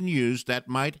you can use that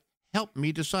might help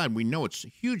me decide? We know it's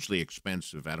hugely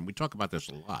expensive, Adam. We talk about this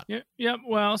a lot. Yeah.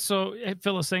 Well, so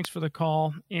Phyllis, thanks for the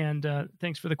call and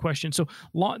thanks for the question. So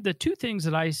the two things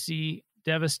that I see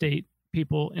devastate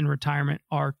people in retirement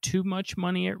are too much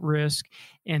money at risk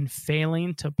and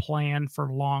failing to plan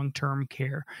for long-term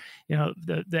care.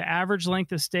 The average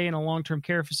length of stay in a long-term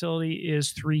care facility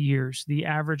is 3 years. The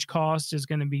average cost is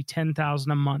going to be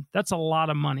 $10,000 a month. That's a lot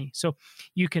of money. So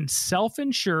you can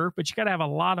self-insure, but you got to have a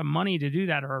lot of money to do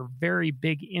that, or a very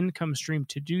big income stream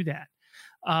to do that.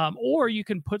 Or you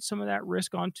can put some of that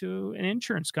risk onto an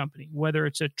insurance company, whether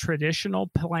it's a traditional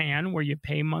plan where you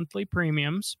pay monthly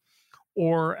premiums,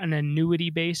 or an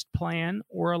annuity-based plan,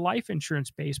 or a life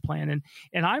insurance-based plan.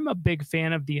 And I'm a big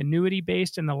fan of the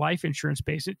annuity-based and the life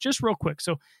insurance-based. Just real quick.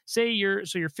 So you're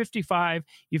 55,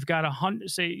 you've got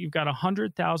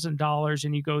 $100,000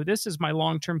 and you go, this is my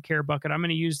long-term care bucket. I'm going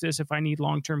to use this if I need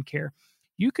long-term care.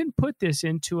 You can put this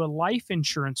into a life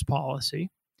insurance policy.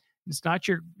 It's not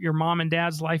your mom and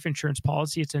dad's life insurance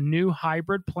policy. It's a new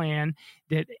hybrid plan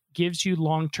that gives you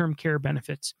long-term care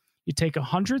benefits. You take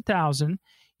 $100,000,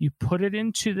 you put it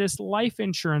into this life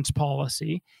insurance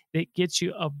policy that gets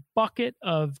you a bucket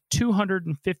of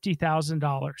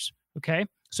 $250,000. Okay.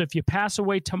 So if you pass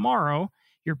away tomorrow,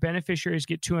 your beneficiaries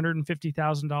get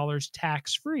 $250,000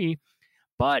 tax-free.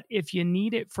 But if you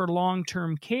need it for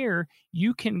long-term care,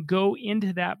 you can go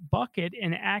into that bucket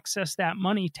and access that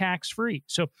money tax-free.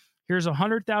 So here's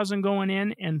 $100,000 going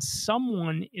in, and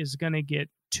someone is going to get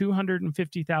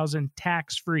 $250,000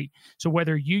 tax-free. So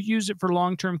whether you use it for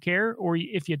long-term care, or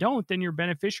if you don't, then your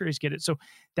beneficiaries get it. So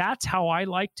that's how I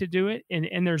like to do it.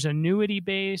 And there's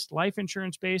annuity-based, life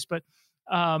insurance-based, but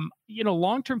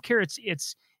long-term care,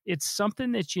 it's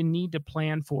something that you need to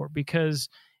plan for, because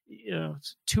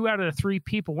 2 out of 3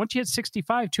 people, once you hit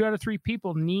 65, 2 out of 3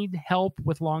 people need help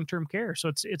with long-term care. So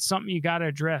it's something you got to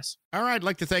address. All right. I'd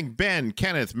like to thank Ben,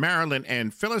 Kenneth, Marilyn,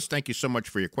 and Phyllis. Thank you so much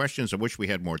for your questions. I wish we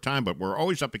had more time, but we're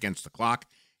always up against the clock,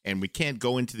 and we can't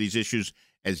go into these issues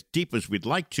as deep as we'd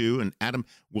like to. And Adam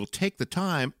will take the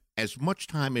time, as much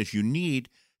time as you need,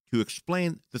 to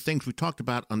explain the things we talked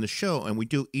about on the show, and we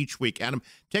do each week. Adam,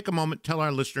 take a moment, tell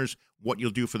our listeners what you'll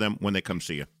do for them when they come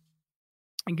see you.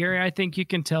 And Gary, I think you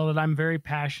can tell that I'm very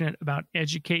passionate about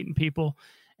educating people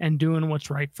and doing what's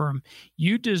right for them.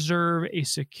 You deserve a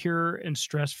secure and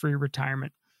stress-free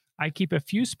retirement. I keep a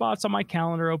few spots on my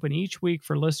calendar open each week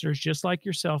for listeners just like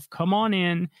yourself. Come on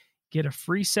in, get a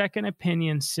free second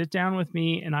opinion, sit down with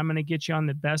me, and I'm going to get you on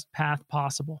the best path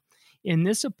possible. In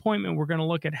this appointment, we're going to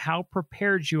look at how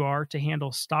prepared you are to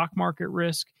handle stock market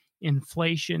risk,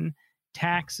 inflation,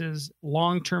 taxes,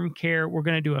 long-term care. We're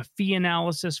going to do a fee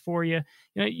analysis for you.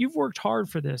 You've worked hard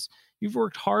for this. You've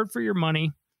worked hard for your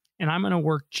money, and I'm going to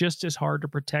work just as hard to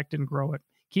protect and grow it.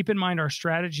 Keep in mind, our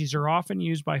strategies are often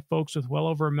used by folks with well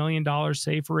over $1 million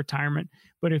saved for retirement.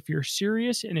 But if you're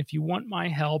serious and if you want my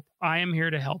help, I am here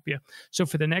to help you. So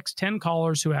for the next 10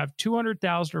 callers who have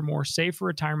 $200,000 or more saved for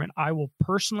retirement, I will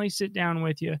personally sit down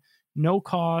with you. No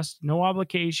cost, no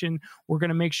obligation. We're going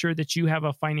to make sure that you have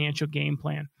a financial game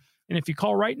plan. And if you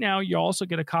call right now, you also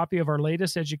get a copy of our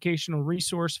latest educational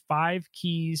resource, 5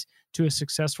 Keys to a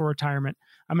Successful Retirement.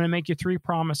 I'm going to make you 3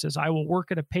 promises. I will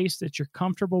work at a pace that you're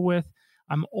comfortable with.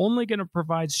 I'm only going to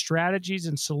provide strategies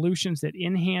and solutions that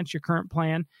enhance your current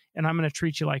plan, and I'm going to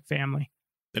treat you like family.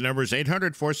 The number is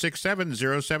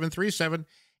 800-467-0737,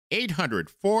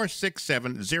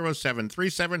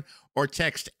 800-467-0737, or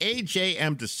text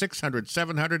AJM to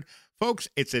 600-700. Folks,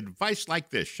 it's advice like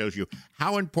this shows you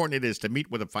how important it is to meet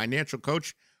with a financial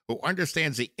coach who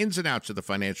understands the ins and outs of the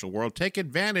financial world. Take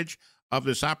advantage of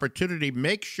this opportunity.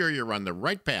 Make sure you're on the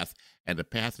right path, and the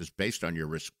path is based on your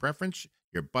risk preference,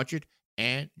 your budget,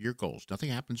 and your goals. Nothing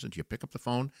happens until you pick up the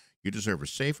phone. You deserve a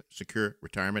safe, secure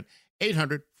retirement.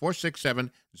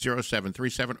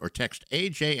 800-467-0737 or text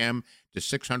AJM to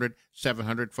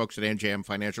 600-700. Folks at AJM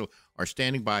Financial are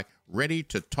standing by, ready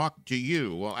to talk to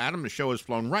you. Well, Adam, the show has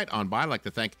flown right on by. I'd like to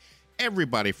thank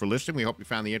everybody for listening. We hope you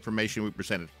found the information we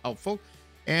presented helpful,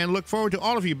 and look forward to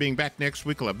all of you being back next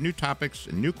week. We'll have new topics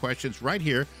and new questions right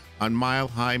here on Mile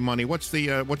High Money. What's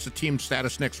the team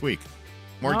status next week?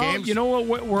 More games? You know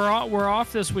what? We're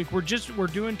off this week. We're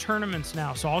doing tournaments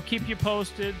now, so I'll keep you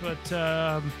posted.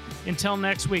 But until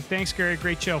next week, thanks, Gary.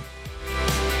 Great show.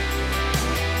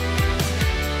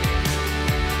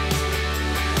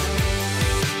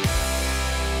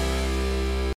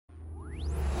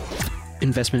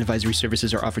 Investment advisory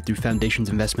services are offered through Foundations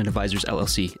Investment Advisors,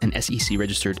 LLC, an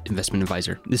SEC-registered investment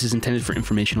advisor. This is intended for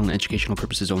informational and educational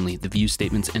purposes only. The views,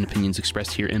 statements, and opinions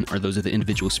expressed herein are those of the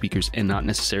individual speakers and not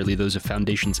necessarily those of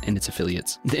Foundations and its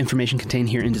affiliates. The information contained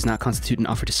herein does not constitute an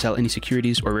offer to sell any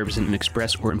securities or represent an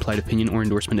express or implied opinion or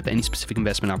endorsement of any specific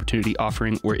investment opportunity,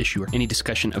 offering, or issuer. Any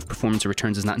discussion of performance or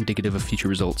returns is not indicative of future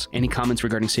results. Any comments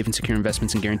regarding safe and secure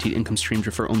investments and guaranteed income streams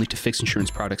refer only to fixed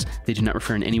insurance products. They do not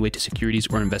refer in any way to securities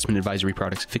or investment advisory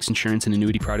products. Fixed insurance and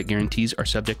annuity product guarantees are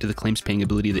subject to the claims-paying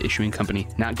ability of the issuing company,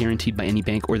 not guaranteed by any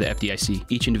bank or the FDIC.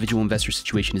 Each individual investor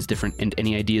situation is different, and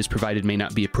any ideas provided may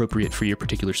not be appropriate for your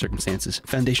particular circumstances.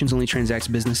 Foundations only transacts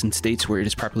business in states where it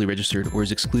is properly registered or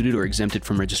is excluded or exempted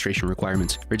from registration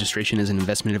requirements. Registration as an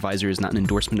investment advisor is not an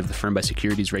endorsement of the firm by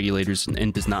securities regulators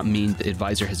and does not mean the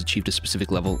advisor has achieved a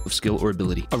specific level of skill or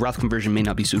ability. A Roth conversion may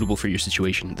not be suitable for your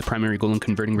situation. The primary goal in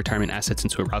converting retirement assets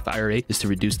into a Roth IRA is to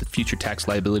reduce the future tax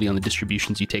liability on the distributions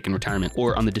you take in retirement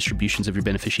or on the distributions of your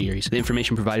beneficiaries. The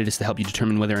information provided is to help you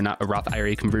determine whether or not a Roth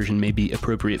IRA conversion may be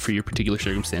appropriate for your particular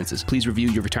circumstances. Please review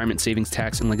your retirement savings,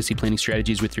 tax, and legacy planning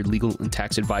strategies with your legal and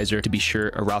tax advisor to be sure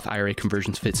a Roth IRA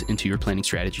conversion fits into your planning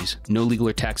strategies. No legal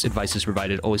or tax advice is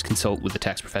provided. Always consult with a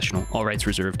tax professional. All rights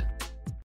reserved.